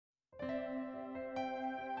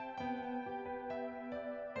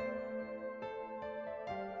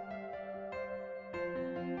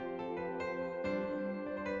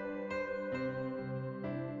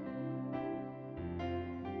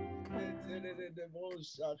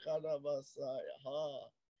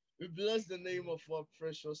We bless the name of our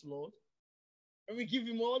precious Lord. And we give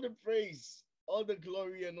him all the praise, all the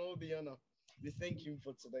glory, and all the honor. We thank him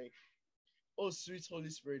for today. Oh, sweet Holy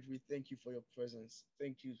Spirit, we thank you for your presence.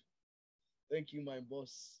 Thank you. Thank you, my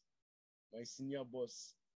boss, my senior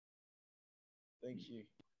boss. Thank you.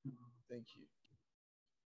 Thank you.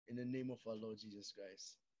 In the name of our Lord Jesus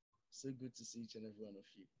Christ. So good to see each and every one of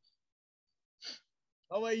you.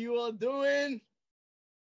 How are you all doing?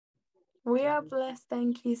 We are blessed,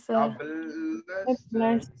 thank you, sir. Blessed.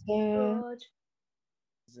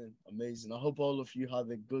 Amazing. I hope all of you have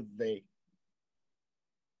a good day.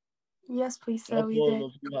 Yes, please, I sir, hope we all did.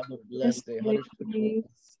 of you have a blessed day. Have a fruitful.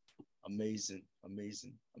 Amazing.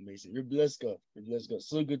 We bless God. We bless God.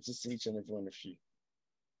 So good to see each and every one of you.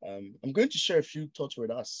 I'm going to share a few thoughts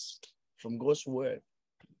with us from God's word.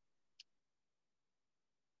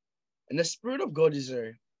 And the Spirit of God is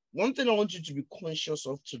there. One thing I want you to be conscious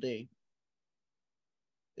of today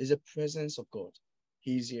is the presence of God.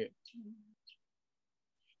 He's here.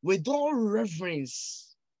 With all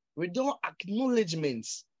reverence, with all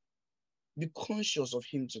acknowledgements, be conscious of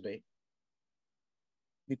him today.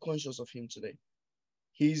 Be conscious of him today.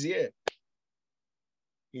 He's here.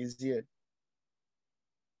 He's here.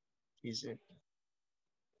 He's here.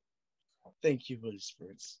 Thank you, Holy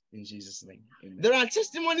Spirit, in Jesus' name. Amen. There are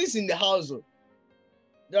testimonies in the house.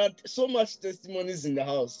 There are so much testimonies in the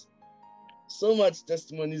house. So much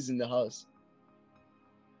testimonies in the house.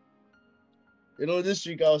 You know, this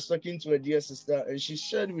week I was talking to a dear sister and she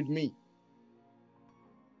shared with me.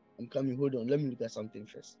 I'm coming, hold on. Let me look at something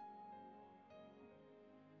first.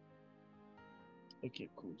 Okay,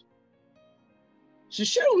 cool. She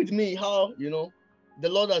shared with me how, the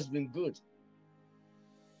Lord has been good.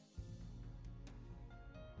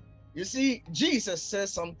 You see, Jesus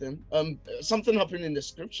says something happened in the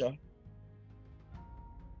scripture.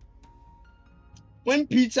 When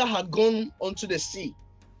Peter had gone onto the sea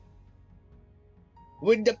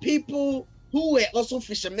with the people who were also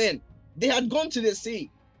fishermen, they had gone to the sea.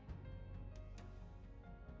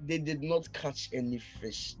 They did not catch any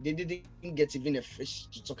fish. They didn't get even a fish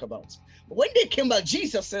to talk about. But when they came back,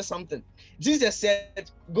 Jesus said something. Jesus said,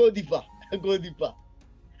 go deeper, go deeper.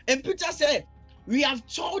 And Peter said, we have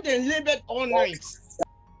toiled and labored all night,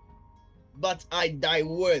 but at thy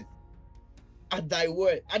word, at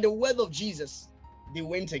the word of Jesus, they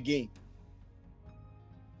went again.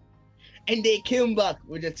 And they came back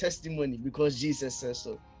with a testimony because Jesus said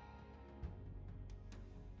so.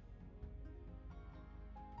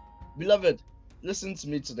 Beloved, listen to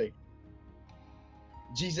me today.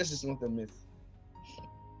 Jesus is not a myth.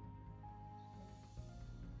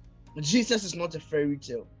 Jesus is not a fairy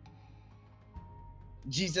tale.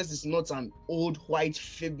 Jesus is not an old white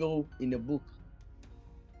fable in a book.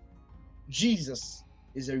 Jesus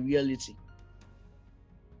is a reality.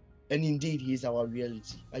 And indeed, he is our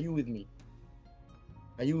reality. Are you with me?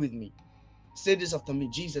 Are you with me? Say this after me.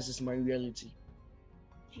 Jesus is my reality.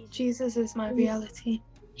 Jesus is my reality.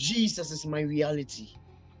 Jesus is my reality.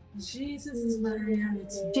 Jesus is my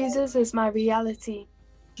reality. Jesus is my reality.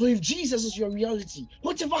 So if Jesus is your reality,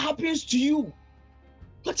 whatever happens to you,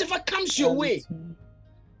 whatever comes your way,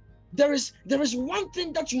 there is one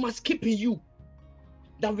thing that you must keep in you,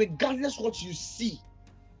 that regardless what you see,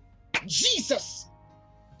 Jesus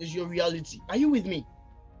is your reality. Are you with me?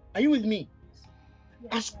 Are you with me?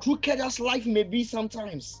 As crooked as life may be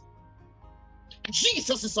sometimes,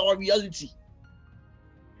 Jesus is our reality.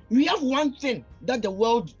 We have one thing that the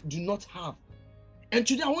world do not have. And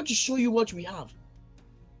today I want to show you what we have.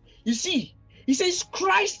 You see, he says,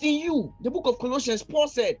 Christ in you. The book of Colossians, Paul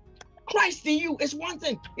said, Christ in you is one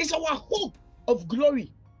thing. It's our hope of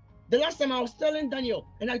glory. The last time I was telling Daniel,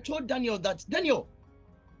 and I told Daniel that, Daniel,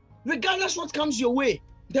 regardless what comes your way,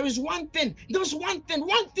 there is one thing. There's one thing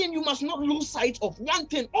you must not lose sight of. One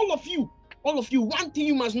thing, all of you, one thing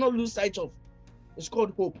you must not lose sight of. It's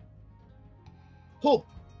called hope. Hope.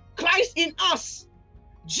 Christ in us.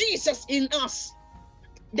 Jesus in us.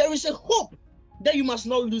 There is a hope that you must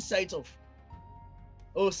not lose sight of.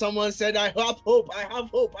 Oh, someone said, I have hope. I have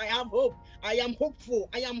hope. I have hope. I am hopeful.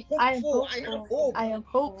 I am hopeful. I have hope. I am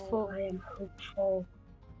hopeful. I am hopeful.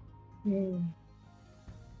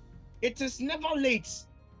 It is never late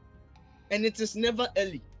and it is never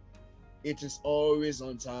early. It is always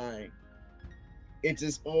on time. It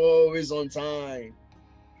is always on time.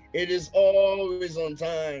 It is always on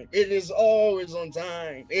time. It is always on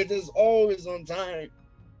time. It is always on time.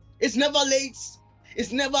 It's never late.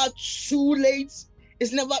 It's never too late.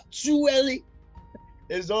 It's never too early.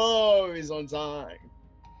 It's always on time.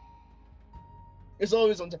 It's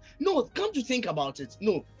always on time. No, come to think about it.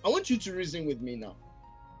 No, I want you to reason with me now.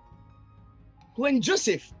 When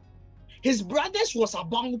Joseph, his brothers was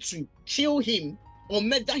about to kill him or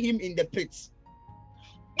murder him in the pits,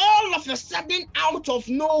 all of a sudden, out of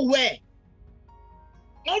nowhere,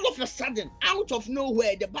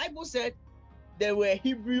 the Bible said there were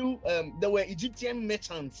Egyptian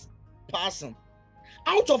merchants passing.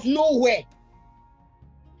 Out of nowhere.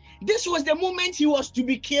 This was the moment he was to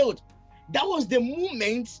be killed. That was the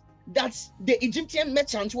moment that the Egyptian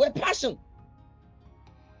merchants were passing.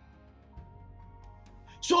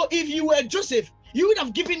 So if you were Joseph, you would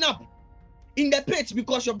have given up in the pit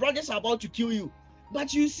because your brothers are about to kill you.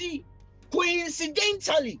 But you see,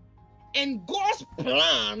 coincidentally, and God's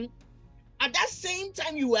plan, at that same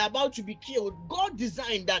time you were about to be killed, God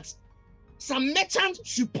designed that some merchants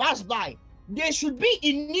should pass by. They should be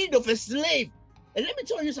in need of a slave. And let me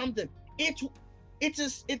tell you something. It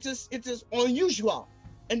is unusual.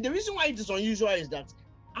 And the reason why it is unusual is that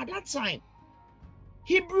at that time,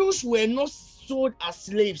 Hebrews were not sold as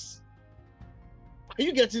slaves. Are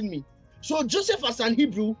you getting me? So Joseph, as an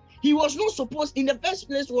Hebrew, he was not supposed, in the first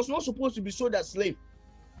place, was not supposed to be sold as slave.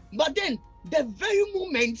 But then, the very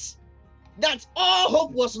moment that all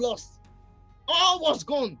hope was lost, all was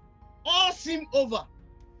gone, all seemed over,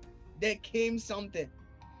 there came something.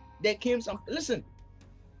 Listen,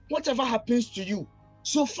 whatever happens to you,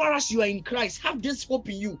 so far as you are in Christ, have this hope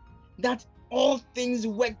in you that all things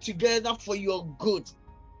work together for your good.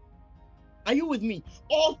 Are you with me?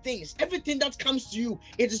 All things, everything that comes to you,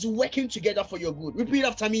 it is working together for your good. Repeat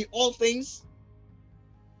after me. All things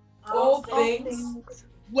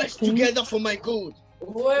works together for my good.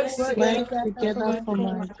 Works together for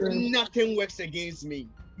my good. Nothing works against me.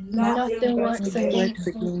 Nothing works against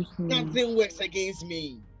me. Nothing works against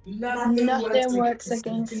me. Nothing works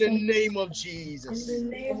against In the me. name of Jesus. In the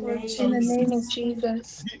name of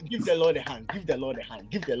Jesus. Give the Lord a hand. Give the Lord a hand.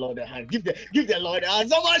 Give the Lord a hand. Give the Lord a hand.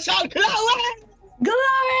 Someone shout glory!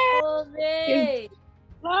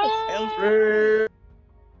 Glory!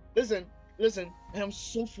 Listen. I am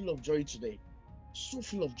so full of joy today. So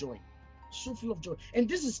full of joy. And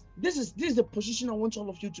this is the position I want all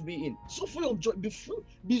of you to be in. So full of joy.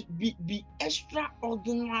 Be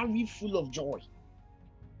extraordinary full of joy.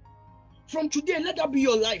 From today, let that be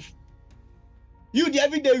your life.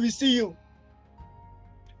 Every day we see you.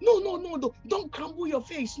 No, don't crumble your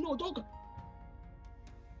face. No.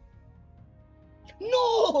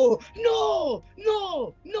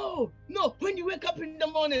 When you wake up in the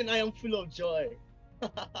morning, I am full of joy.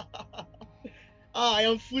 I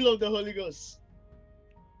am full of the Holy Ghost.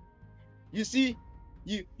 You see,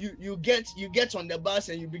 you get on the bus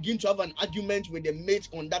and you begin to have an argument with the mate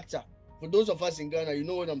conductor. For those of us in Ghana, you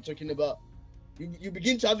know what I'm talking about. You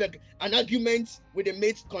begin to have an argument with the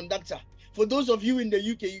mate conductor. For those of you in the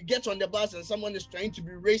UK, you get on the bus and someone is trying to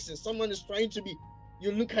be racist. Someone is trying to be,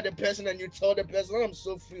 you look at the person and you tell the person, I'm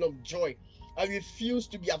so full of joy. I refuse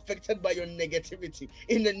to be affected by your negativity.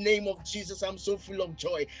 In the name of Jesus, I'm so full of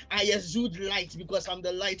joy. I exude light because I'm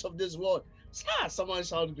the light of this world. Someone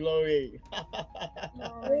shout glory.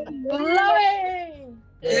 Glory!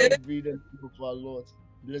 Blessed be the name of our Lord.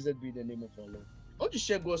 Blessed be the name of our Lord. I want to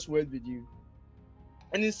share God's word with you.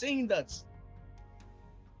 And in saying that,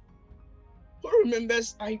 who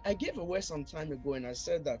remembers, I gave a word some time ago and I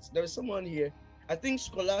said that there is someone here, I think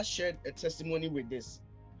Scholar shared a testimony with this.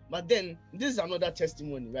 But then, this is another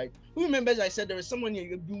testimony, right? Who remembers I said there is someone here,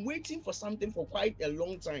 you've been waiting for something for quite a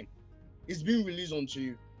long time. It's being released onto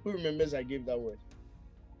you. Who remembers I gave that word?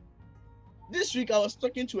 This week, I was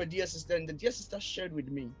talking to a dear sister and the dear sister shared with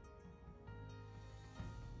me.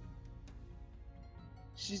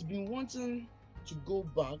 She's been wanting to go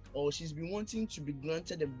back, or she's been wanting to be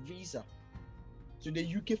granted a visa to the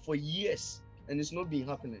UK for years, and it's not been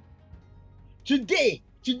happening. Today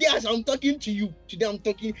as I'm talking to you, she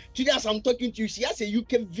has a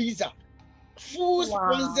UK visa, full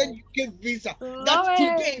sponsored UK visa. That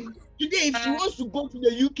today, if she wants to go to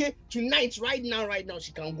the UK tonight, right now,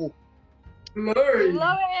 she can go. Glory.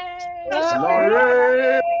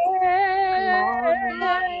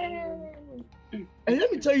 And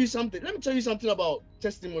let me tell you something about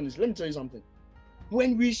testimonies. Let me tell you something.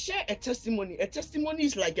 When we share a testimony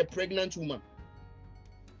is like a pregnant woman.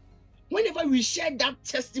 Whenever we share that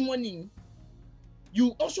testimony,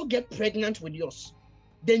 you also get pregnant with yours.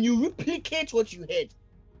 Then you replicate what you heard.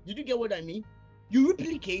 Did you get what I mean? You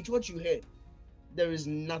replicate what you heard. There is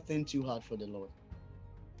nothing too hard for the Lord.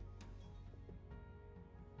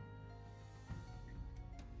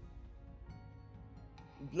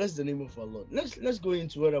 Bless the name of our Lord. Let's go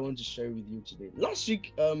into what I want to share with you today. Last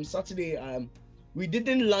week, Saturday, We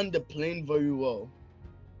didn't land the plane very well,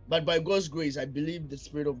 but by God's grace, I believe the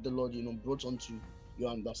Spirit of the Lord, brought onto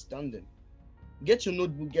your understanding. Get your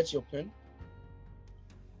notebook, get your pen.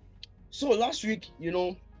 So last week,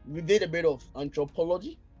 we did a bit of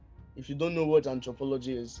anthropology. If you don't know what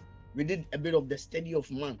anthropology is, we did a bit of the study of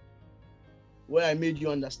man, where I made you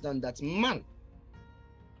understand that man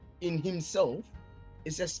in himself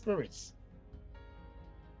is a spirit.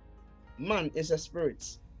 Man is a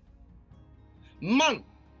spirit. Man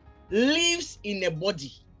lives in a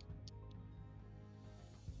body.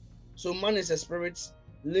 So man is a spirit,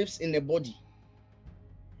 lives in a body.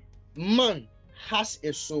 Man has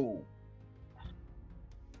a soul.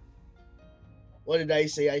 What did I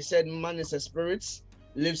say? I said man is a spirit,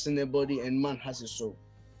 lives in a body, and man has a soul.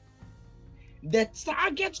 The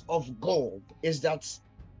target of God is that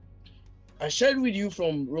I shared with you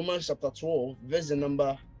from Romans chapter 12, verse the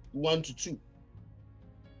number 1 to 2.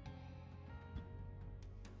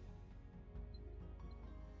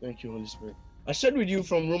 Thank you, Holy Spirit. I shared with you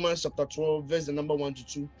from Romans chapter 12, verse the number 1 to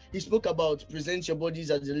 2. He spoke about present your bodies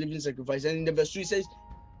as a living sacrifice. And in the verse 2, he says,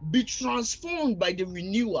 be transformed by the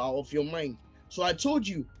renewal of your mind. So I told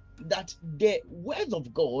you that the word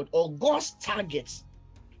of God, or God's target,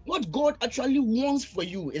 what God actually wants for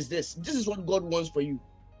you is this. This is what God wants for you.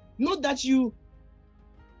 Not that you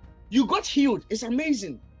got healed. It's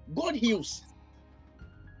amazing. God heals.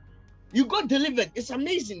 You got delivered. It's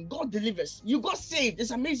amazing. God delivers. You got saved.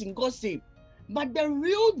 It's amazing. God saved. But the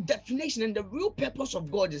real definition and the real purpose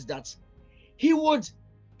of God is that He would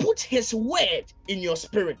put His word in your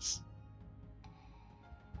spirit.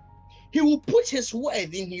 He will put His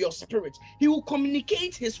word in your spirit. He will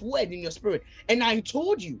communicate His word in your spirit. And I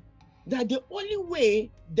told you that the only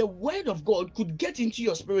way the word of God could get into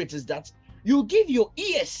your spirit is that you give your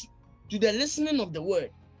ears to the listening of the word.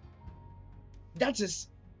 That is,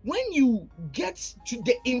 when you get to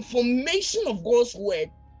the information of God's word,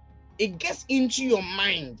 it gets into your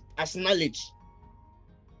mind as knowledge.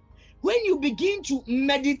 When you begin to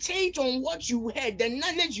meditate on what you heard, the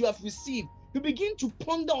knowledge you have received, you begin to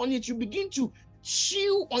ponder on it, you begin to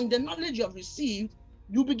chew on the knowledge you have received,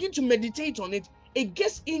 you begin to meditate on it, it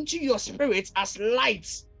gets into your spirit as light.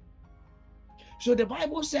 So the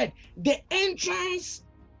Bible said, the entrance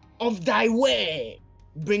of thy word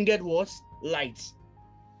bringeth what? Light.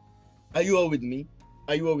 Are you all with me?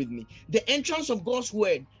 Are you all with me? The entrance of God's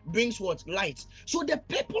word brings what? Light. So the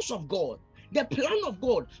purpose of God, the plan of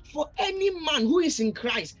God for any man who is in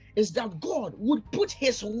Christ is that God would put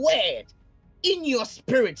His word in your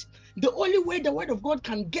spirit. The only way the word of God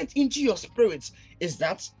can get into your spirit is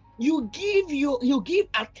that you give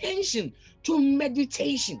attention to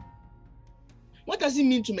meditation. What does it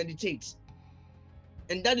mean to meditate?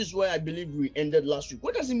 And that is where I believe we ended last week.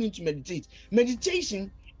 What does it mean to meditate?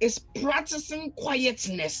 Meditation is practicing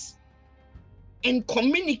quietness and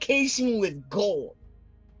communication with God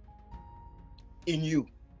in you.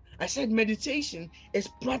 I said meditation is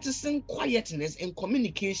practicing quietness and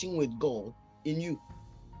communication with God in you.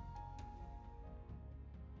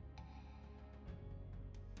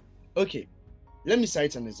 Okay, let me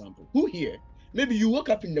cite an example. Who here? Maybe you woke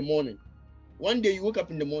up in the morning. One day you woke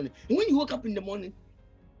up in the morning, and when you woke up in the morning,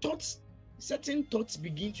 certain thoughts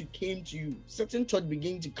begin to come to you. Certain thoughts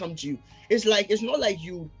begin to come to you. It's not like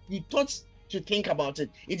you thought to think about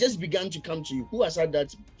it. It just began to come to you. Who has had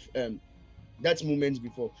that moment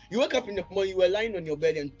before? You woke up in the morning, you were lying on your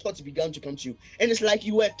bed, and thoughts began to come to you. And it's like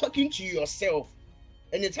you were talking to yourself.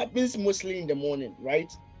 And it happens mostly in the morning,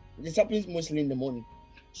 right? It happens mostly in the morning.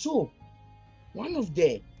 So one of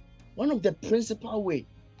the principal way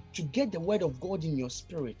to get the word of God in your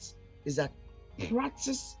spirit is that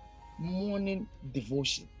practice morning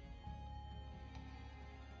devotion.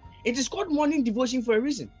 It is called morning devotion for a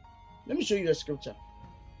reason. Let me show you a scripture.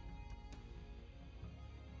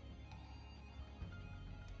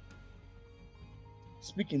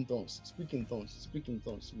 Speak in tongues, speak in tongues, speak in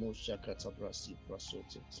tongues.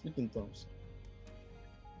 Speak in tongues.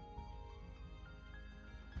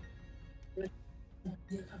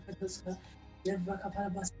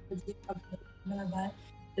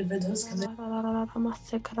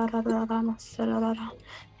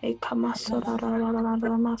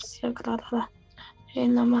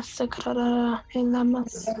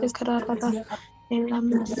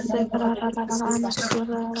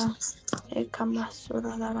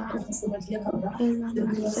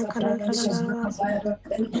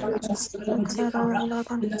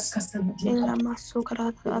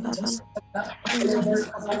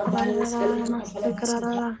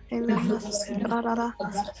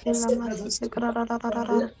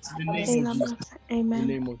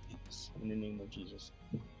 In the name of Jesus.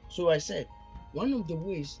 So I said, One of the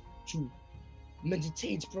ways to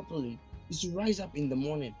meditate properly is to rise up in the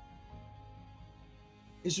morning.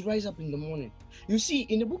 You see,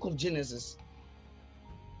 in the book of Genesis,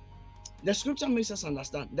 the scripture makes us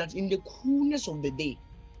understand that in the coolness of the day,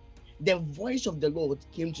 the voice of the Lord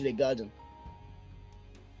came to the garden.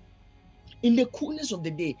 In the coolness of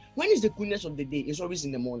the day. When is the coolness of the day? It's always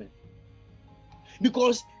in the morning.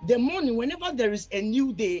 Because the morning, whenever there is a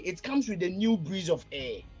new day, it comes with a new breeze of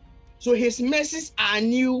air. So his mercies are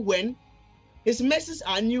new when? His mercies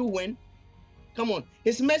are new when? Come on.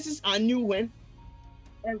 His mercies are new when?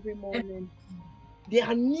 Every morning. They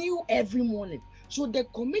are new every morning. So the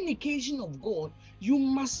communication of God, you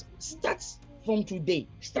must start from today.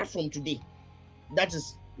 Start from today. That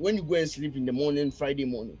is when you go and sleep in the morning, Friday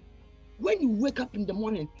morning. When you wake up in the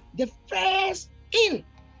morning, the first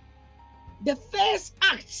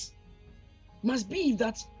act must be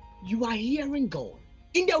that you are hearing God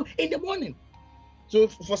in the morning. So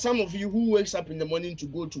for some of you who wakes up in the morning to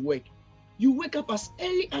go to work, you wake up as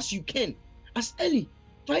early as you can, as early,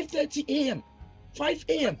 5:30 a.m., 5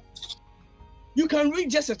 a.m. You can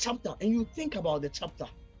read just a chapter and you think about the chapter.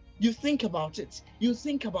 You think about it.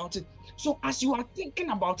 So as you are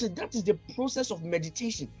thinking about it, that is the process of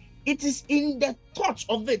meditation. It is in the thought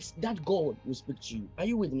of it that God will speak to you. Are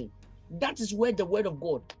you with me? That is where the word of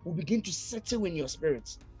God will begin to settle in your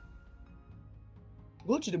spirit.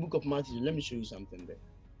 Go to the book of Matthew. Let me show you something there.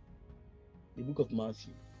 The book of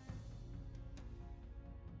Matthew.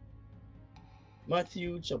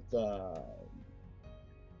 Matthew chapter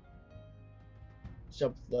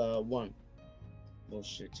 1.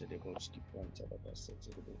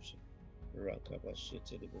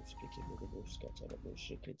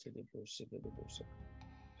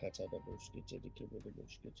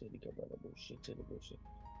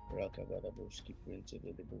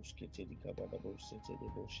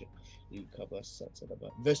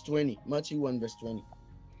 Verse 20. Matthew 1 verse 20.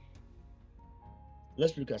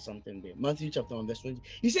 Let's look at something there. Matthew chapter 1 verse 20.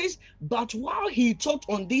 He says, but while he thought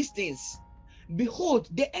on these things, behold,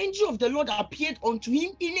 the angel of the Lord appeared unto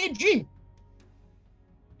him in a dream.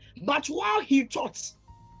 But while he thought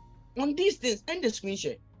on these things, and the screen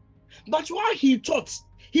share. But while he thought,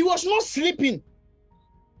 he was not sleeping.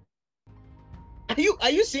 Are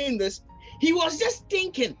you seeing this? He was just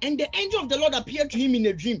thinking, and the angel of the Lord appeared to him in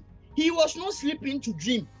a dream. He was not sleeping to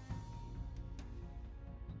dream.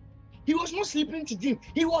 He was not sleeping to dream.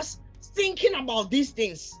 He was thinking about these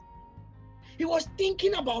things.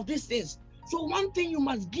 So one thing you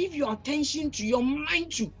must give your attention to, your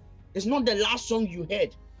mind to, is not the last song you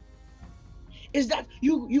heard. Is that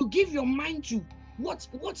you give your mind to what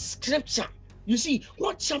scripture, you see,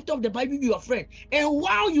 what chapter of the Bible you have read. And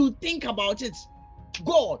while you think about it,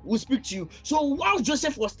 God will speak to you. So while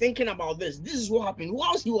Joseph was thinking about this is what happened.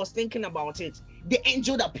 Whilst he was thinking about it, the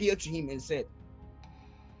angel appeared to him and said,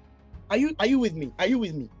 Are you with me? Are you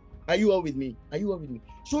all with me?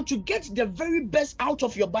 So to get the very best out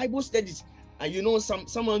of your Bible studies, and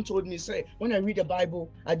someone told me, say, when I read the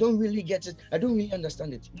Bible, I don't really get it. I don't really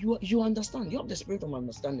understand it. You understand. You have the spirit of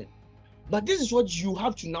understanding. But this is what you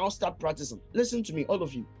have to now start practicing. Listen to me, all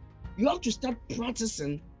of you. You have to start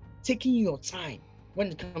practicing taking your time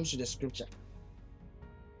when it comes to the scripture.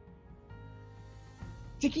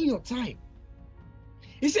 Taking your time.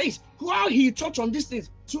 He says, while he thought on these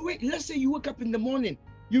things. So wait, let's say you wake up in the morning,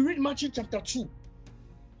 you read Matthew chapter 2.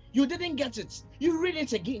 You didn't get it. You read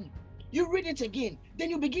it again. Then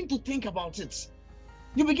you begin to think about it.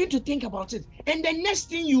 And the next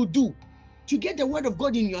thing you do, to get the word of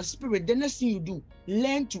God in your spirit, the next thing you do,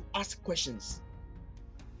 learn to ask questions.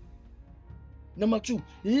 Number 2,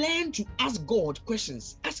 learn to ask God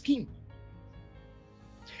questions. Ask him.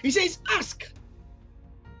 He says, ask,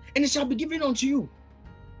 and it shall be given unto you.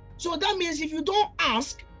 So that means if you don't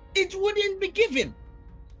ask, it wouldn't be given.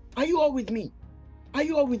 Are you all with me?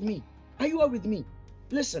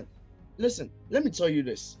 Listen, let me tell you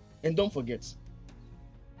this, and don't forget.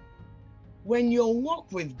 When your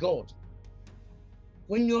walk with God,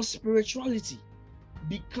 when your spirituality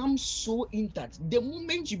becomes so intact, the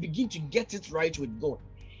moment you begin to get it right with God,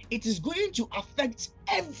 it is going to affect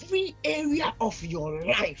every area of your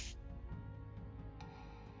life.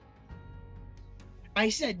 I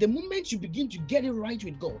said, the moment you begin to get it right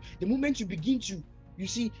with God, the moment you begin to,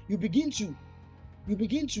 you begin to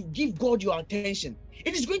give God your attention,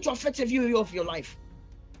 it is going to affect every area of your life.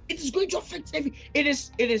 It is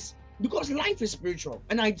because life is spiritual.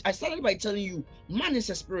 And I started by telling you, man is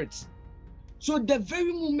a spirit. So the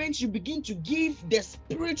very moment you begin to give the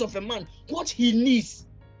spirit of a man what he needs,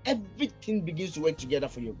 everything begins to work together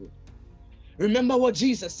for your good. Remember what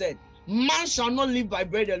Jesus said, man shall not live by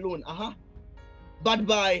bread alone. But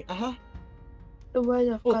by The word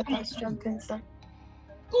of Oh, God that strengthens them.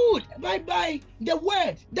 good. By the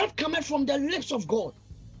word that cometh from the lips of God.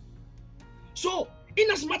 So, in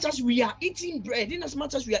as much as we are eating bread, in as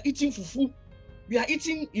much as we are eating fufu, we are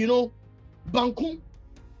eating, banku.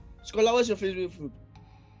 Scholar, what's your favorite food?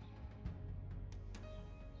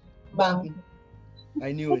 Banku.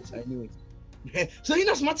 I knew it. So, in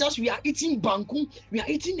as much as we are eating banku, we are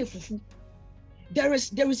eating the fufu. There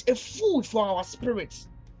is a food for our spirits.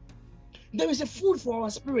 There is a food for our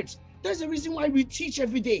spirits. There's a reason why we teach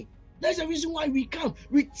every day. There's a reason why we come.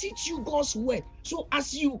 We teach you God's word. So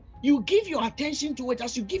as you give your attention to it,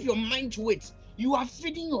 as you give your mind to it, you are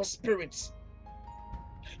feeding your spirits.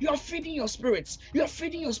 You are feeding your spirits. You are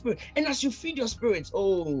feeding your spirit. And as you feed your spirits,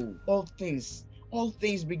 all things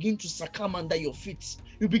begin to succumb under your feet.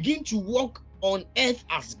 You begin to walk on earth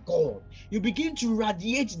as God. You begin to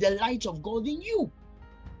radiate the light of God in you.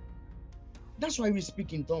 That's why we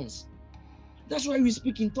speak in tongues. That's why we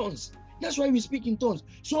speak in tongues. That's why we speak in tongues.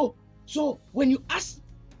 So when you ask,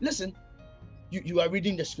 listen, you are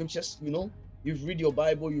reading the scriptures, you've read your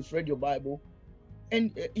Bible, you've read your Bible,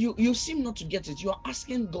 and you seem not to get it. You are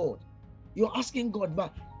asking God. You're asking God,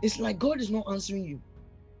 but it's like God is not answering you.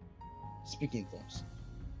 Speak in tongues.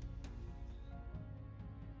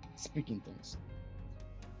 Speak in tongues.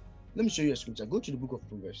 Let me show you a scripture. Go to the book of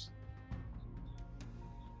Proverbs.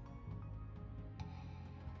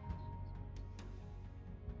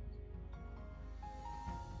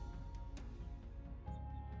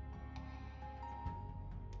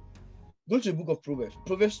 Go to the book of Proverbs.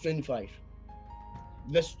 Proverbs 25.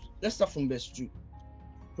 Let's start from verse 2.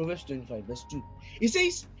 Proverbs 25, verse 2. It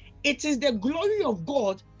says, it is the glory of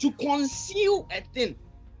God to conceal a thing.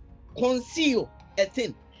 Conceal a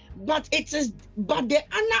thing. But the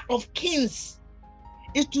honor of kings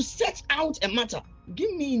is to set out a matter.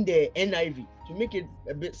 Give me in the NIV to make it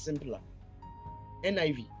a bit simpler.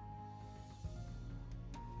 NIV.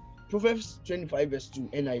 Proverbs 25, verse 2,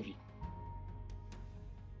 NIV.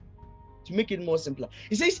 To make it more simpler,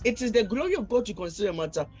 it says, it is the glory of God to consider a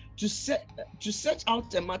matter, to search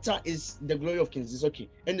out a matter is the glory of kings. It's okay.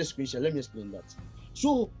 End the screenshot. Let me explain that.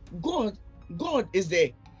 So God is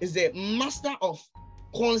the master of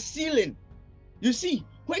concealing. You see,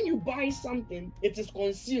 when you buy something, it is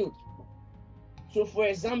concealed. So for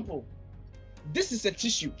example, this is a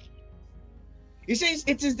tissue. It says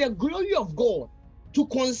it is the glory of God to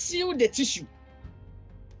conceal the tissue.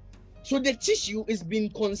 So the tissue is being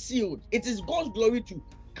concealed. It is God's glory to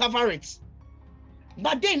cover it.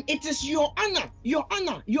 But then it is your honor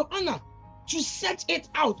to set it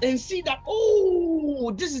out and see that,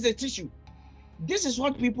 this is a tissue. This is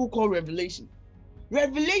what people call revelation.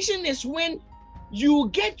 Revelation is when you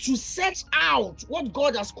get to set out what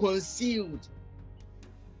God has concealed.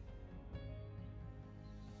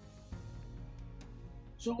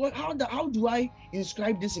 So how do I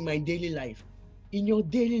inscribe this in my daily life? In your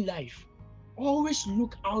daily life, always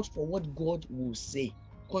look out for what God will say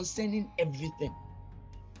concerning everything.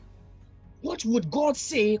 What would God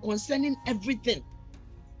say concerning everything?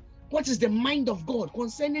 What is the mind of God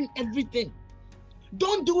concerning everything?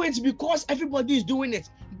 Don't do it because everybody is doing it.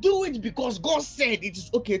 Do it because God said it is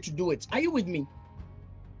okay to do it. Are you with me?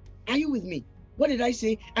 Are you with me? What did I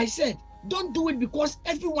say? I said, don't do it because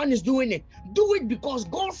everyone is doing it. Do it because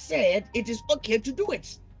God said it is okay to do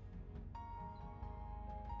it.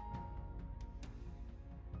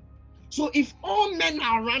 So if all men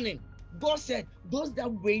are running, God said, those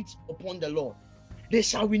that wait upon the Lord, they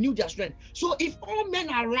shall renew their strength. So if all men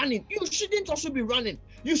are running, you shouldn't also be running.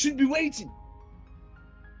 You should be waiting.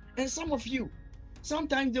 And some of you,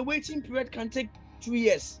 sometimes the waiting period can take 2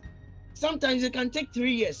 years. Sometimes it can take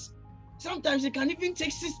 3 years. Sometimes it can even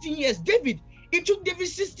take 16 years. It took David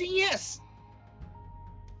 16 years.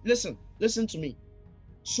 Listen to me.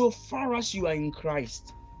 So far as you are in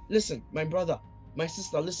Christ, listen, my brother, my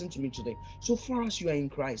sister, listen to me today. So far as you are in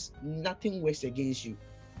Christ, nothing works against you.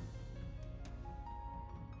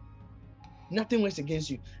 Nothing works against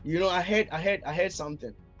you. I heard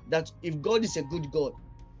something that if God is a good God,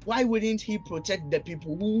 why wouldn't He protect the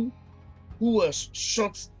people who were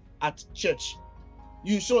shot at church?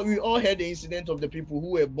 We all heard the incident of the people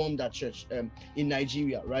who were bombed at church in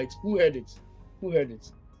Nigeria, right? Who heard it? Let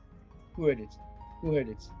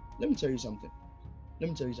me tell you something.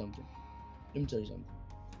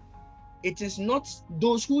 It is not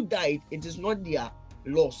those who died, it is not their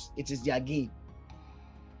loss, it is their gain.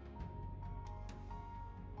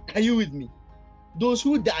 Are you with me? Those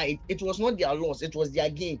who died, it was not their loss, it was their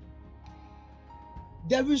gain.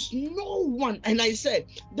 There is no one, and I said,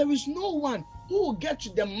 there is no one who will get to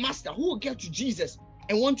the master, who will get to Jesus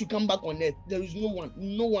and want to come back on earth. There is no one.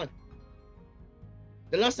 No one.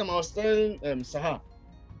 The last time I was telling Sahar,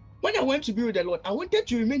 when I went to be with the Lord, I wanted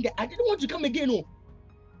to remain there. I didn't want to come again. No.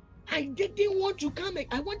 I didn't want to come.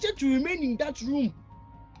 I wanted to remain in that room.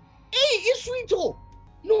 Hey, it's sweet. Oh.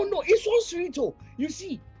 No, it's so sweet. Oh. You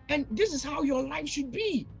see, and this is how your life should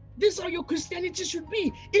be. This is how your Christianity should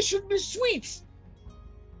be. It should be sweet.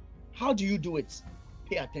 How do you do it?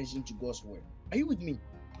 Pay attention to God's word. Are you with me?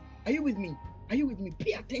 Are you with me? Are you with me?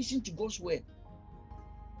 Pay attention to God's word.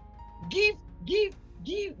 Give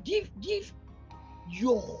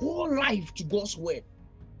your whole life to God's word.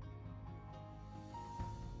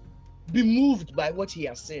 Be moved by what he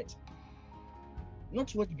has said.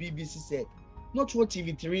 Not what BBC said. Not what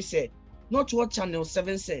TV3 said. Not what Channel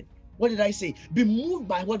 7 said. What did I say? Be moved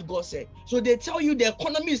by what God said. So they tell you the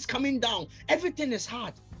economy is coming down. Everything is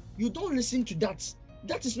hard. You don't listen to that.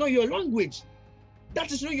 That is not your language.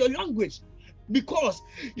 That is not your language. Because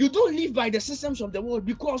you don't live by the systems of the world.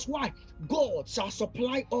 Because why? God shall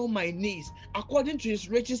supply all my needs according to his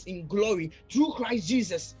riches in glory through Christ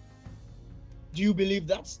Jesus. Do you believe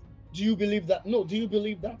that? Do you believe that? No, do you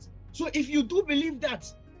believe that? So if you do believe that,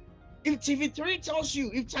 if TV3 tells you,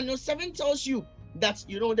 if Channel 7 tells you that,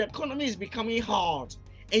 the economy is becoming hard,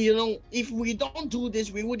 and if we don't do this,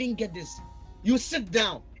 we wouldn't get this. You sit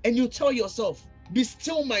down and you tell yourself, be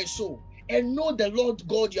still my soul, and know the Lord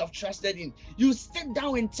God you have trusted in. You sit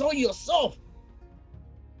down and tell yourself,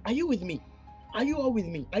 are you with me? Are you all with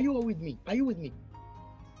me? Are you all with me? Are you with me?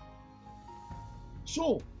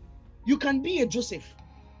 So, you can be a Joseph.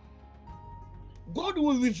 God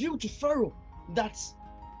will reveal to Pharaoh that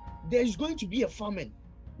there is going to be a famine.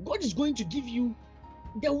 God is going to give you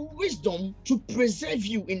the wisdom to preserve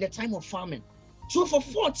you in the time of famine. So for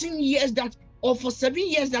 14 years for 7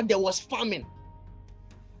 years that there was famine,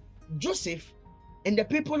 Joseph and the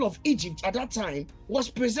people of Egypt at that time was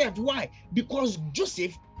preserved. Why? Because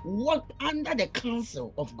Joseph walked under the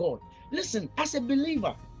counsel of God. Listen, as a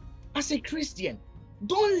believer, as a Christian,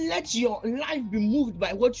 don't let your life be moved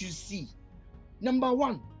by what you see. Number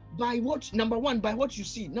one, by what you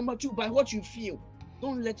see. Number two, by what you feel.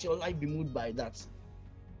 Don't let your life be moved by that.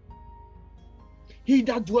 He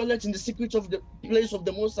that dwelleth in the secret of the place of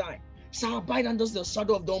the Most High shall abide under the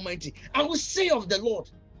shadow of the Almighty. I will say of the Lord.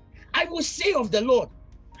 I will say of the Lord.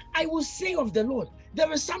 I will say of the Lord.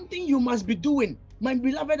 There is something you must be doing. My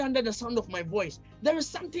beloved, under the sound of my voice, there is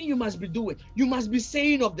something you must be doing. You must be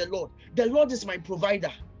saying of the Lord. The Lord is my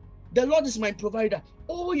provider. The Lord is my provider.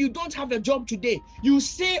 Oh, you don't have a job today. You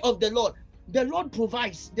say of the Lord. The Lord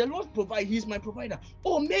provides. The Lord provides. He's my provider.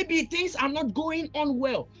 Oh, maybe things are not going on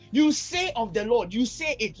well. You say of the Lord. You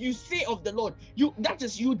say it. You say of the Lord. You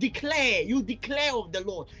declare. You declare of the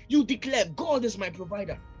Lord. You declare, God is my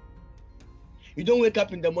provider. You don't wake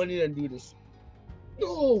up in the morning and do this.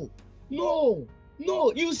 No.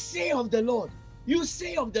 You say of the Lord. You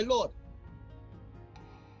say of the Lord.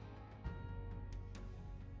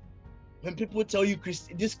 When people tell you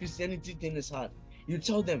this Christianity thing is hard, you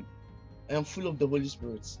tell them, I am full of the Holy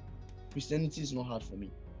Spirit. Christianity is not hard for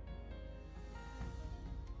me.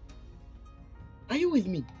 Are you with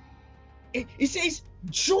me? It says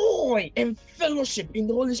joy and fellowship in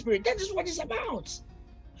the Holy Spirit. That is what it's about.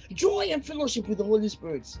 Joy and fellowship with the Holy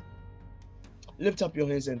Spirit. Lift up your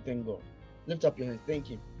hands and thank God. Lift up your hands. Thank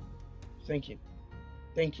Him. Thank Him.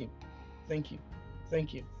 Thank Him. Thank you.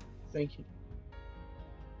 Thank you. Thank you.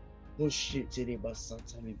 Oh shit. Thank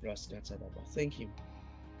Him.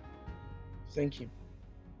 Thank Him.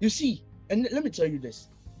 You see, and let me tell you this.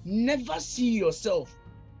 Never see yourself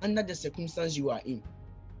under the circumstance you are in.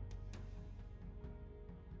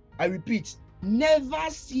 I repeat, never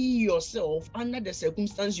see yourself under the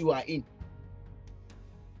circumstance you are in.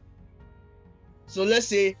 So let's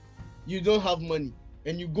say you don't have money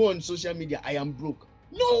and you go on social media, I am broke.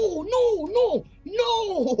 No,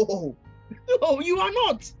 you are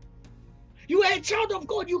not. You are a child of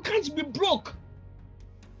God. You can't be broke.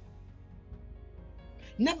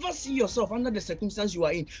 Never see yourself under the circumstance you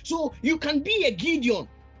are in. So you can be a Gideon.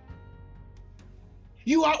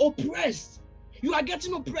 You are oppressed. You are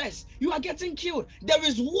getting oppressed. You are getting killed. There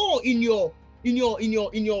is war in your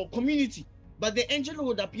community. But the angel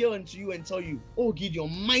would appear unto you and tell you, oh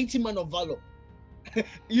Gideon, mighty man of valor.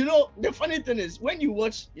 The funny thing is, when you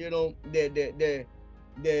watch, the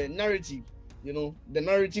narrative, the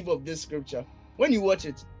narrative of this scripture, when you watch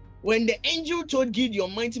it, when the angel told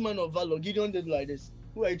Gideon, mighty man of valor, Gideon did like this.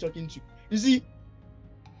 Who are you talking to? You see?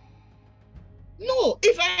 No,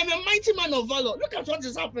 if I am a mighty man of valor, look at what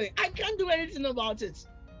is happening. I can't do anything about it.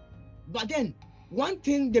 But then, one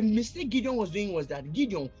thing, the mistake Gideon was doing was that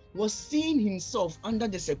Gideon was seeing himself under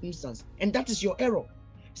the circumstance. And that is your error.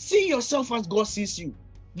 See yourself as God sees you.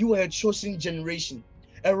 You are a chosen generation,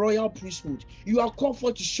 a royal priesthood. You are called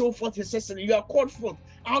forth to show forth His excellence. You are called forth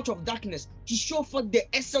out of darkness to show forth the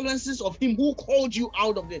excellences of Him who called you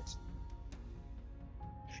out of it.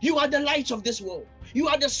 You are the light of this world. You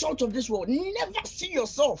are the salt of this world. Never see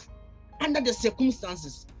yourself under the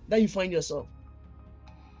circumstances that you find yourself.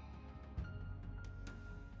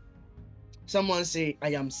 Someone say, I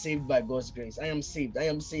am saved by God's grace. I am saved. I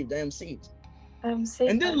am saved. I am saved. I am saved.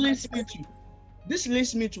 And this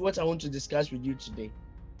leads me to what I want to discuss with you today.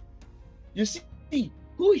 You see,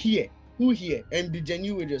 who here, and be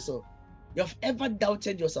genuine with yourself. You have ever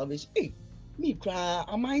doubted your salvation? Hey, me cry,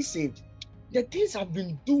 am I saved? The things I've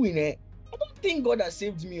been doing, I don't think God has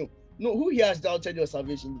saved me. No, who here has doubted your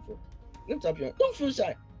salvation before? Lift up your hand. Don't feel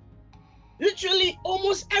shy. Literally,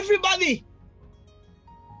 almost everybody.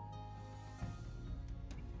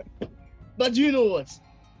 But do you know what?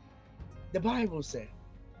 The Bible said,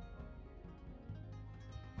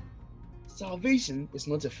 salvation is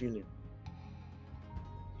not a feeling.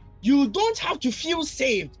 You don't have to feel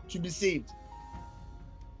saved to be saved.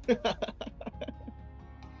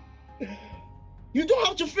 You don't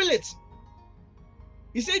have to feel it.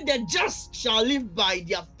 He said the just shall live by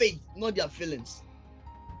their faith, not their feelings.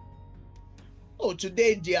 Oh,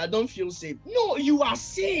 today, dear, I don't feel saved. No, you are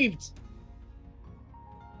saved.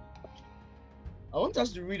 I want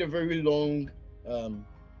us to read a very long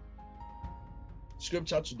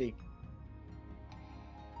scripture today.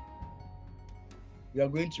 We are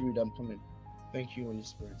going to read. I'm coming. Thank you, Holy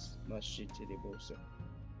Spirit.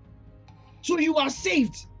 So you are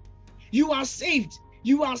saved. You are saved.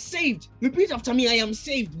 You are saved. Repeat after me. I am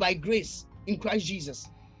saved by grace in Christ Jesus.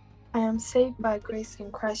 I am saved by grace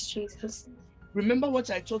in Christ Jesus. Remember what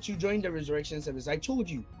I taught you during the resurrection service. I told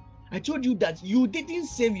you that you didn't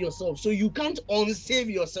save yourself, so you can't unsave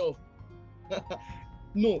yourself.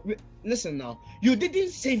 No, listen now. You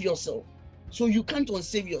didn't save yourself, so you can't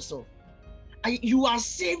unsave yourself. You are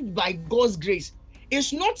saved by God's grace.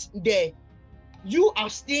 It's not you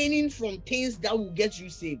abstaining from things that will get you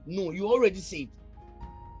saved. No, you're already saved.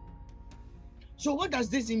 So what does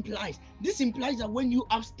this imply? This implies that when you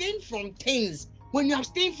abstain from things, when you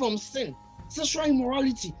abstain from sin, sexual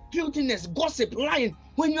immorality, filthiness, gossip, lying,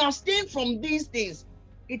 when you abstain from these things,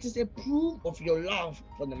 it is a proof of your love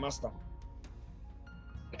for the Master.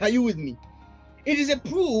 Are you with me? It is a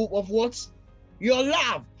proof of what? Your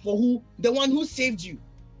love for who? The one who saved you.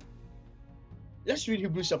 Let's read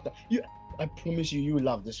Hebrews chapter. I promise you, you will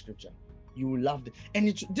love the scripture. You will love it. And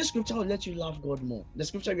this scripture will let you love God more. The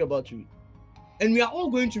scripture we're about to read. And we are all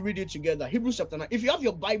going to read it together. Hebrews chapter 9. If you have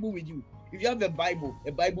your Bible with you, if you have a Bible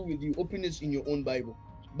with you, open it in your own Bible.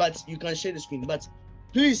 But you can share the screen. But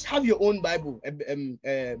please have your own Bible, a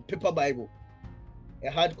paper Bible, a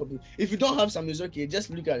hard copy. If you don't have some, it's okay. Just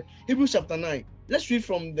look at it. Hebrews chapter 9. Let's read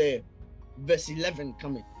from the verse 11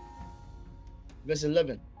 coming. Verse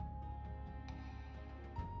 11.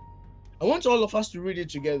 I want all of us to read it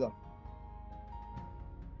together.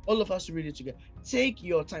 All of us to read it together. Take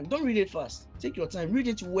your time. Don't read it fast. Take your time. Read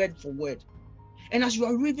it word for word. And as you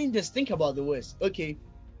are reading this, think about the words. Okay.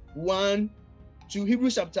 1, 2,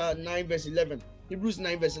 Hebrews chapter 9, verse 11. Hebrews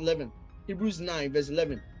 9, verse 11. Hebrews 9, verse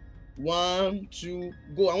 11. 1, 2,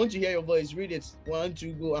 go. I want to hear your voice. Read it. 1,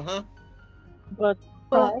 2, go. But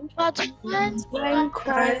when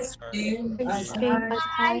Christ came as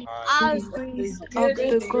high priest of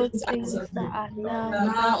the good things that are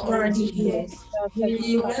now already his,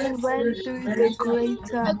 he went through the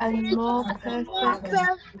greater and more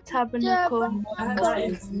perfect tabernacle that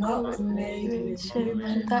is not made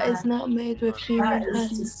with human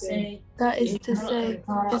hands. That is to say,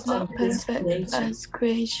 is not perfect as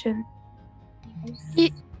creation.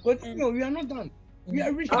 But no, we are not done. We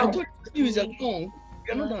are reading. I told you it's a long.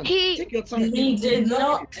 We are not done. Take your time. He did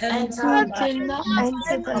not enter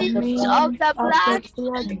the means of the blood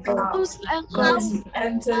of God. He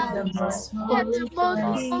entered the most holy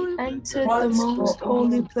place. He entered the most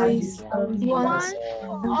holy place once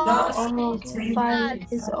all by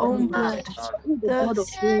his own blood, thus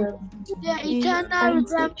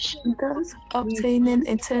obtaining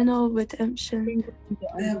eternal redemption.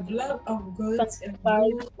 The blood of goats and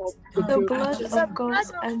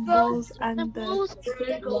bulls and the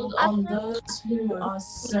sprinkled on those who are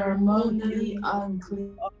ceremonially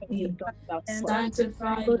unclean,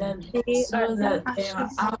 sanctify them so that they are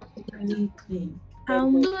outwardly clean. how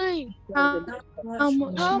much more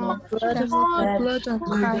the blood of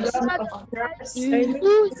Christ,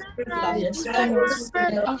 who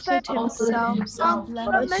offered himself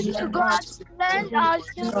blameless to God,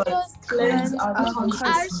 cleanse our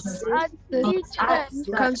consciousness of acts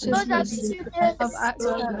that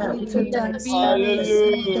we did against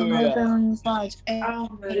the heavenly God.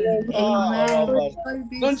 Amen.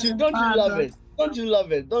 Don't you love it? Don't you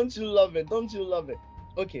love it? Don't you love it? Don't you love it?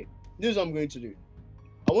 Okay, this is what I'm going to do.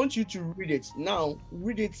 I want you to read it now.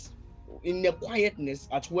 Read it in the quietness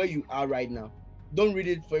at where you are right now. Don't read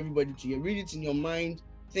it for everybody to hear. Read it in your mind.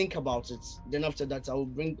 Think about it. Then after that, I will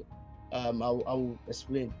bring. I will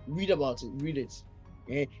explain. Read about it. Read it.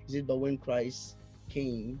 Yeah. Is it? But when Christ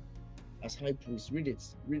came as high priest, read it.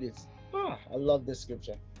 Read it. I love this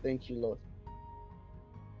scripture. Thank you, Lord.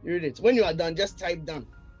 Read it. When you are done, just type down.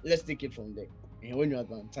 Let's take it from there. And when you are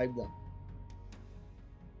done, type down.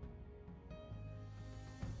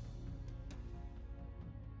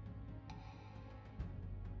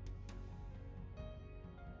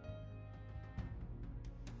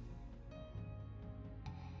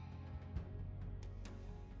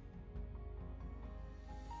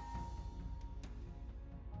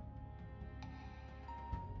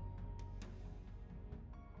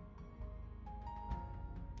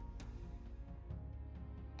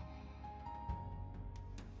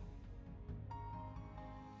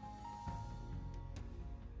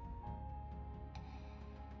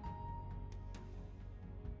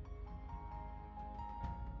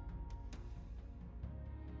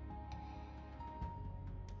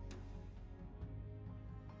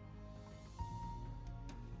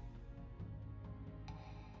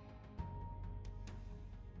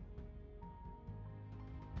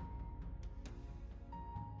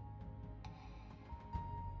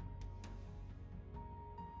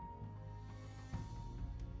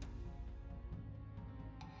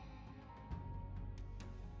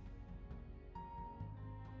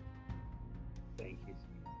 Thank you, Jesus.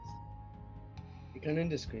 You can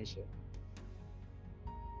end the screen share.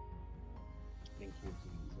 Thank you,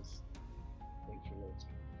 Jesus. Thank you, Lord Jesus.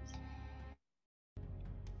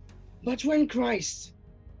 But when Christ,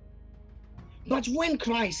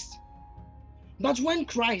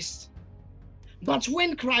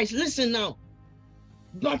 listen now.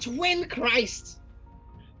 But when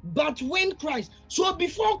Christ. So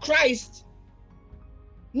before Christ,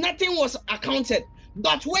 nothing was accounted.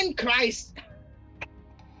 But when Christ,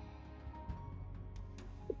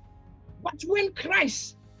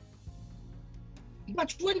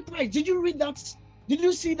 did you read that? Did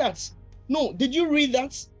you see that? No, did you read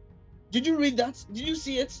that? Did you read that? Did you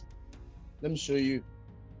see it? Let me show you.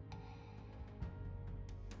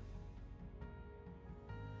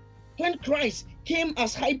 When Christ came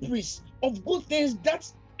as high priest of good things that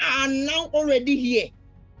are now already here.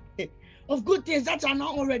 Of good things that are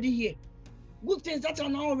now already here. Good things that are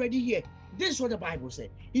now already here. This is what the Bible said.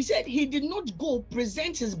 He said he did not go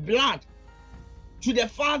present his blood to the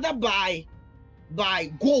Father by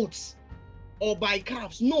goats or by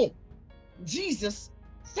calves. No. Jesus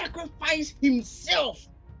sacrificed himself.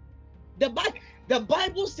 The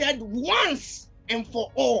Bible said once and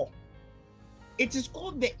for all. It is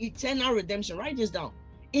called the eternal redemption. Write this down.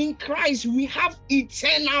 In Christ, we have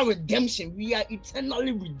eternal redemption. We are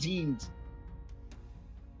eternally redeemed.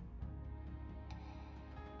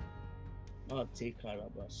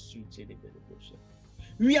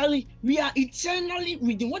 Really, we are eternally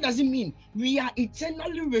redeemed. What does it mean? We are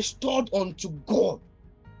eternally restored unto God.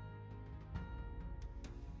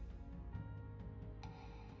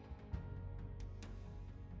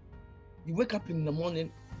 You wake up in the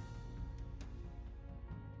morning,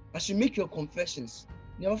 as you make your confessions,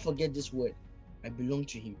 never forget this word. I belong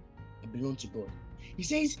to him. I belong to God. He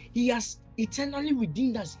says he has eternally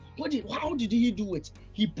redeemed us. How did he do it?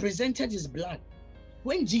 He presented his blood.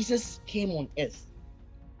 When Jesus came on earth,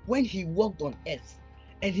 when he walked on earth,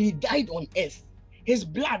 and he died on earth, his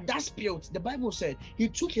blood, that spirit, the Bible said, he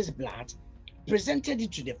took his blood, presented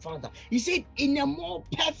it to the Father. He said, in a more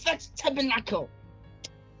perfect tabernacle.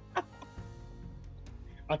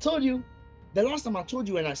 I told you, the last time I told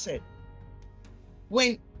you when I said,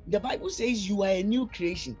 when the Bible says you are a new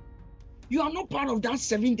creation, you are not part of that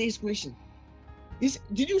 7 days creation.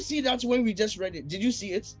 Did you see that when we just read it? Did you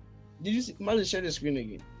see it? Did you see? Mother, share the screen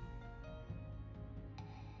again.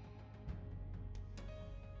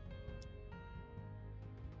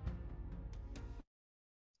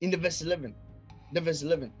 In the verse 11.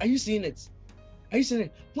 Are you seeing it? Are you seeing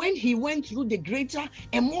it? When he went through the greater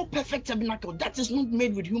and more perfect tabernacle, that is not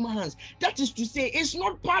made with human hands. That is to say, it's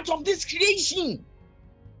not part of this creation.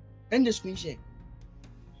 And the screen share.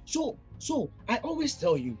 So So I always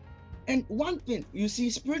tell you, and one thing, you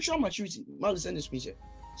see, spiritual maturity, send this picture.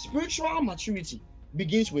 Spiritual maturity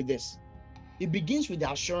begins with this. It begins with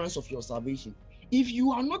the assurance of your salvation. If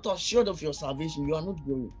you are not assured of your salvation, you are not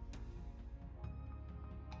growing.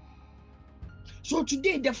 So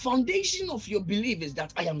today, the foundation of your belief is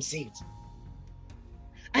that I am saved.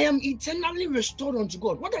 I am eternally restored unto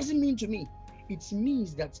God. What does it mean to me? It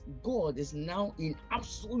means that God is now in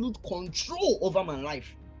absolute control over my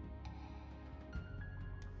life.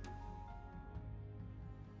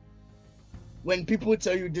 When people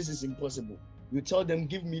tell you this is impossible, you tell them,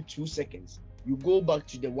 give me 2 seconds. You go back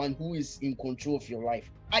to the one who is in control of your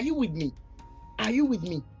life. Are you with me? Are you with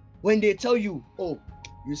me? When they tell you, oh,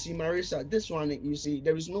 you see, Marissa, this one, you see,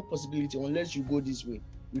 there is no possibility unless you go this way.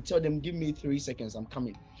 You tell them, give me 3 seconds, I'm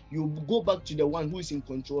coming. You go back to the one who is in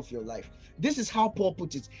control of your life. This is how Paul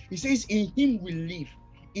put it. He says, in him we live,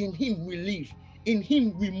 in him we live, in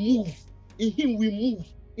him we move, in him we move,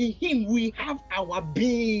 in him we have our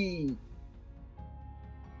being.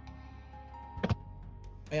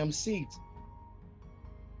 I am saved.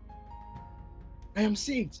 I am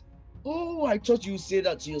saved. Oh, I thought you say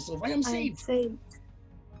that to yourself. I am saved.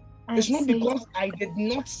 It's not because I did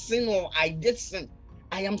not sin or I did sin.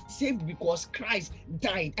 I am saved because Christ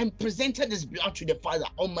died and presented his blood to the Father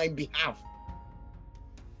on my behalf.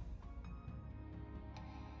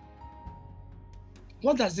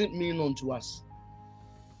 What does it mean unto us?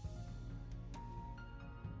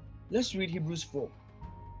 Let's read Hebrews 4,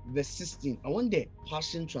 verse 16. I want the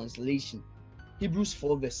Passion Translation. Hebrews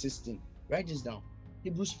 4, verse 16. Write this down.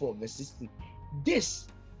 Hebrews 4, verse 16.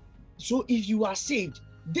 So if you are saved,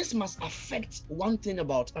 this must affect one thing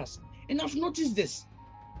about us. And I've noticed this.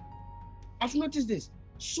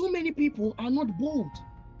 So many people are not bold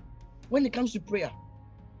when it comes to prayer.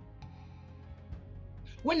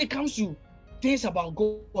 When it comes to things about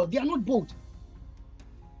God, they are not bold.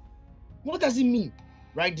 What does it mean?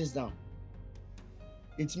 Write this down.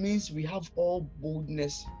 It means we have all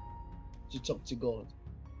boldness to talk to God.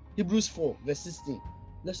 Hebrews 4, verse 16.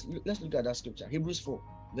 Let's look at that scripture. Hebrews 4,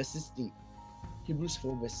 verse 16. Hebrews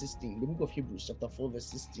 4, verse 16. The book of Hebrews, chapter 4, verse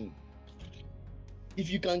 16. If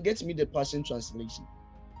you can get me the Passion Translation.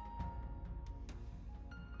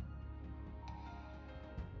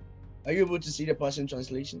 Are you able to see the Passion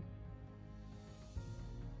Translation?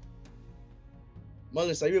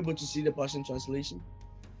 Malice, are you able to see the Passion Translation?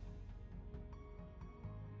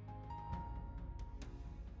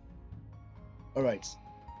 All right.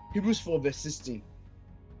 Hebrews 4, verse 16.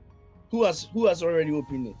 Who has already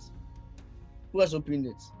opened it? Who has opened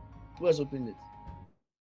it?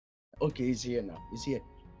 Okay, it's here now. It's here.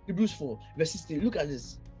 Hebrews 4, verse 16. Look at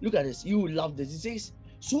this. You will love this. It says,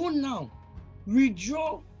 so now we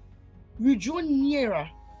draw nearer.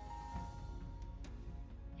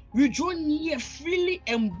 We draw near freely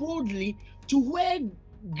and boldly to where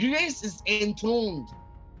grace is enthroned,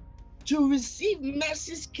 to receive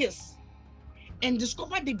mercy's kiss and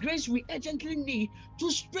discover the grace we urgently need to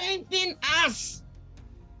strengthen us.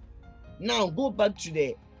 Now go back to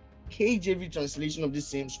the KJV translation of this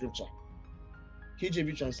same scripture.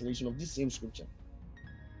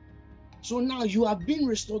 So now you are being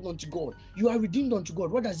restored unto God. You are redeemed unto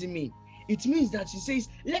God. What does it mean? It means that he says,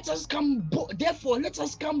 therefore let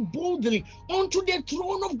us come boldly unto the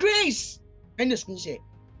throne of grace. And the scripture,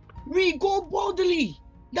 we go boldly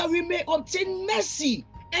that we may obtain mercy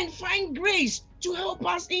and find grace to help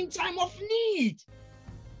us in time of need.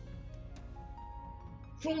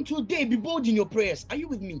 From today, be bold in your prayers. Are you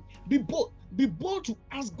with me? Be bold. Be bold to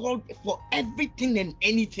ask God for everything and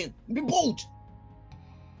anything. Be bold.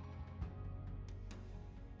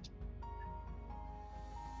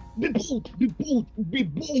 Be bold. Be bold. Be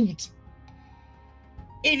bold.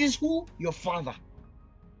 It is who? Your Father.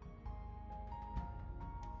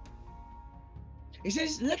 He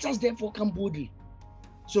says, let us therefore come boldly.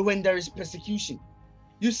 So when there is persecution,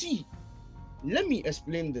 you see, let me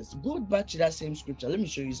explain this. Go back to that same scripture. Let me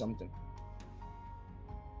show you something.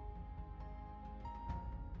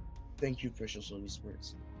 Thank you, precious Holy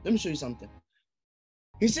Spirit. Let me show you something.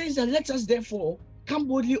 He says that let us therefore come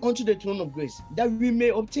boldly unto the throne of grace, that we may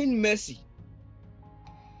obtain mercy.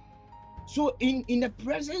 So in the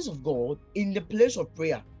presence of God, in the place of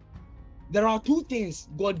prayer, there are two things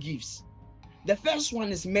God gives. The first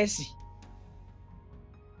one is mercy.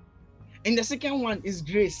 And the second one is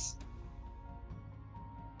grace.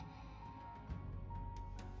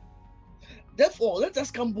 Therefore, let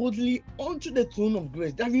us come boldly unto the throne of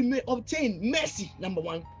grace, that we may obtain mercy, number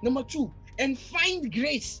one. Number two, and find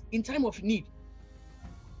grace in time of need.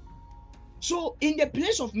 So in the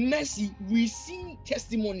place of mercy, we see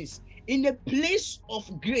testimonies. In the place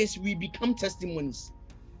of grace, we become testimonies.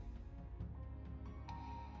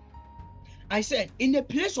 I said, in the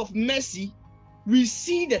place of mercy, we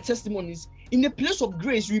see the testimonies. In the place of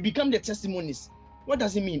grace, we become the testimonies. What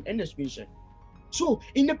does it mean? End the screenshot. So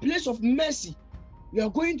in the place of mercy, you are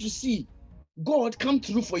going to see God come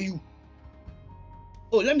through for you.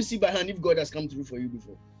 Oh, let me see by hand if God has come through for you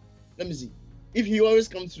before. Let me see. If he always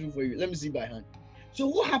comes through for you, let me see by hand. So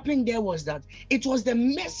what happened there was that it was the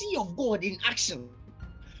mercy of God in action.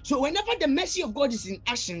 So whenever the mercy of God is in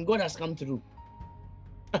action, God has come through.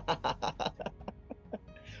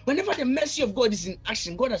 Whenever the mercy of God is in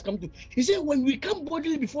action, God has come through. He said, when we come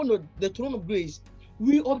boldly before the throne of grace,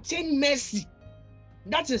 we obtain mercy.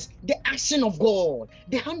 That is the action of God.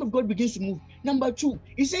 The hand of God begins to move. Number 2,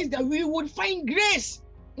 he says that we would find grace.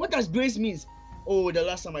 What does grace mean? Oh, the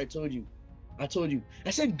last time I told you. I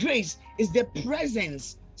said grace is the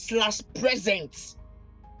presence/presence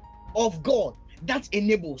of God that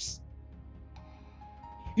enables.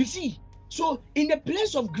 You see, so in the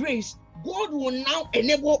place of grace, God will now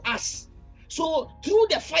enable us. So through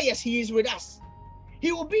the fires, he is with us.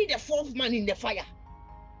 He will be the fourth man in the fire.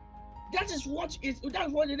 That's what it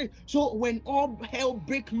is. So when all hell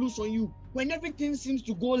breaks loose on you, when everything seems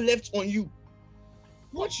to go left on you,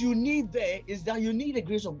 what you need there is that you need the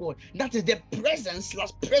grace of God. That is the presence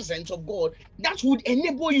of God that would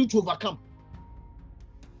enable you to overcome.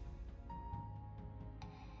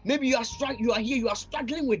 Maybe you are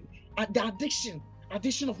struggling with the addiction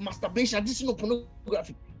of masturbation, addiction of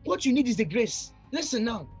pornography. What you need is the grace. Listen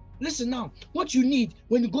now. What you need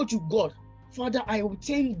when you go to God, Father, I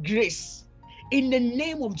obtain grace in the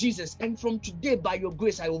name of Jesus, and from today, by your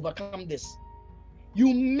grace, I overcome this.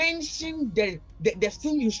 You mentioned the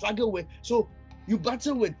thing you struggle with. So you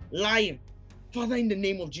battle with lying. Father, in the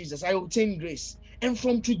name of Jesus, I obtain grace. And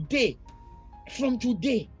from today,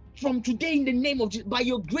 in the name of Jesus, by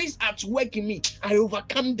your grace at work in me, I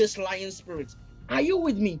overcome this lying spirit. Are you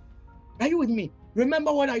with me?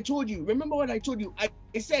 Remember what I told you. I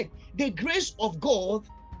said the grace of God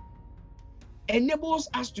enables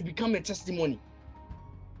us to become a testimony.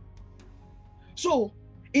 So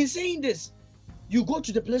in saying this, you go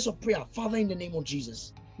to the place of prayer. Father, in the name of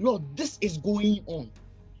Jesus, Lord, this is going on,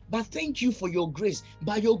 but thank you for your grace.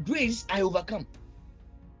 By your grace, I overcome.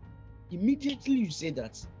 Immediately you say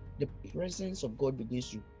that, the presence of God begins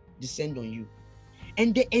to descend on you,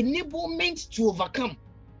 and the enablement to overcome.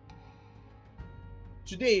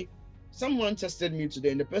 Today, someone tested me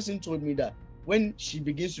today, and the person told me that when she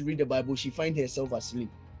begins to read the Bible, she finds herself asleep.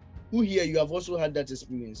 Who here, you have also had that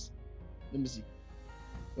experience? Let me see.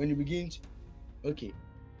 When you begin to, okay.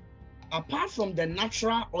 Apart from the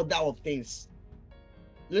natural order of things,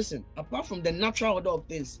 listen, apart from the natural order of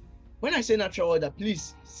things, when I say natural order,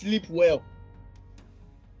 please sleep well.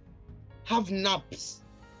 Have naps.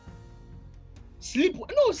 Sleep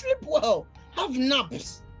well. Have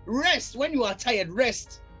naps. Rest when you are tired.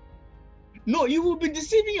 Rest. No, you will be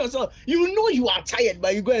deceiving yourself. You know you are tired,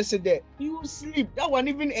 but you go and sit there. You will sleep. That one,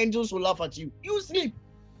 even angels will laugh at you. You will sleep.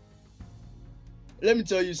 Let me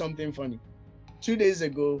tell you something funny. 2 days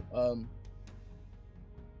ago,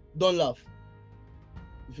 don't laugh.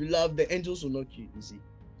 If you laugh, the angels will knock you. You see,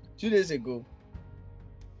 2 days ago,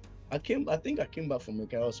 I think I came back from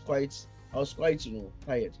work. I was quite,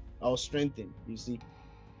 tired. I was strengthened. You see,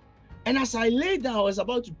 and as I lay down, I was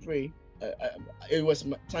about to pray. It was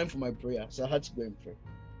time for my prayer, so I had to go and pray.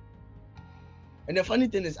 And the funny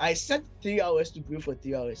thing is, I set 3 hours to pray for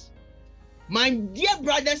 3 hours. My dear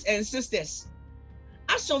brothers and sisters,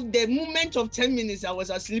 as of the moment of 10 minutes, I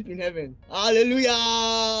was asleep in heaven.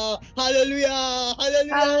 Hallelujah! Hallelujah!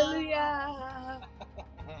 Hallelujah! Hallelujah!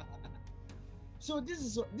 So this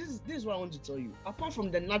is what I want to tell you. Apart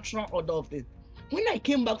from the natural order of things, when I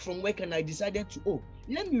came back from work and I decided to,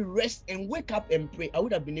 let me rest and wake up and pray, I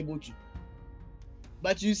would have been able to.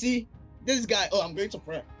 But you see, this guy, I'm going to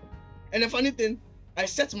pray. And the funny thing, I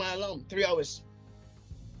set my alarm 3 hours.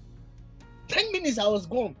 10 minutes, I was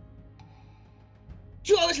gone.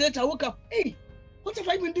 2 hours later, I woke up. Hey, what have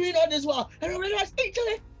I been doing all this while? And I realized, hey,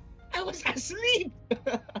 Charlie, I was asleep.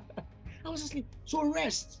 I was asleep. So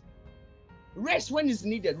rest. Rest when it's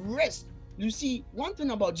needed. Rest. You see, one thing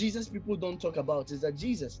about Jesus people don't talk about is that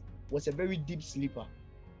Jesus was a very deep sleeper.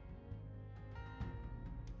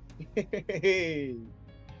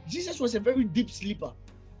 Jesus was a very deep sleeper.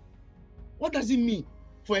 What does it mean?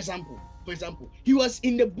 For example, he was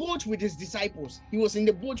in the boat with his disciples.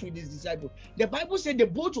 The Bible said the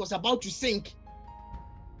boat was about to sink.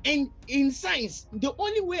 And in science, the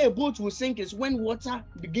only way a boat will sink is when water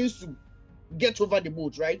begins to get over the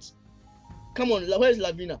boat, right? Come on, where's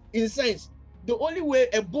Lavina? In science, the only way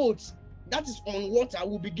a boat that is on water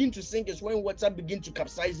will begin to sink is when water begin to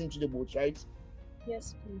capsize into the boat, right?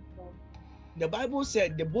 Yes, please. The Bible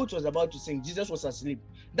said the boat was about to sink. Jesus was asleep.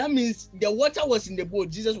 That means the water was in the boat.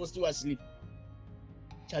 Jesus was still asleep.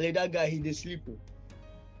 Charlie, that guy, he did sleep.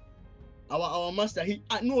 Our master,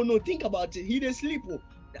 no, think about it. He did sleep.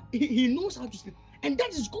 He knows how to sleep. And that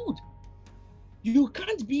is good. You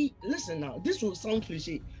can't be, listen now, this will sound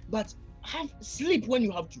cliche, but have sleep when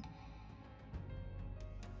you have to.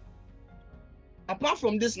 Apart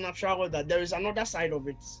from this natural order, there is another side of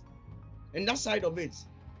it. And that side of it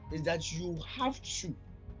is that you have to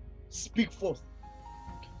speak forth.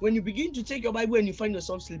 When you begin to take your Bible and you find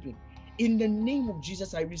yourself sleeping, in the name of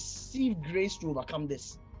Jesus, I receive grace to overcome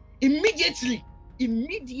this. Immediately,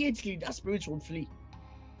 that spirit will flee.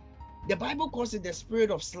 The Bible calls it the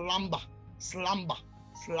spirit of slumber.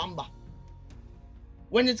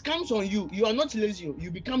 When it comes on you, you are not lazy.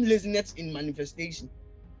 You become laziness in manifestation.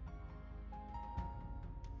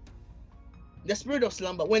 The spirit of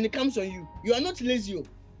slumber, when it comes on you, you are not lazy,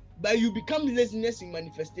 but you become laziness in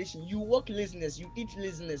manifestation. You walk laziness, you eat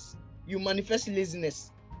laziness, you manifest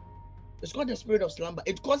laziness. It's called the spirit of slumber.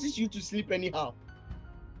 It causes you to sleep anyhow.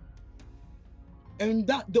 And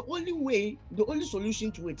that the only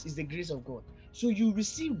solution to it is the grace of God. So you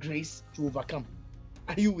receive grace to overcome.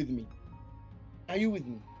 Are you with me? Are you with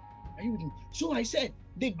me? Are you with me? So I said,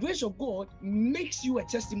 the grace of God makes you a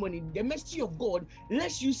testimony. The mercy of God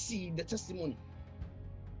lets you see the testimony.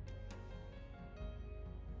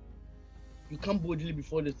 You come boldly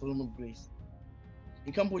before the throne of grace.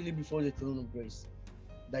 You come boldly before the throne of grace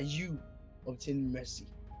that you obtain mercy.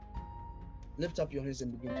 Lift up your hands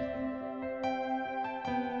and begin to thank God.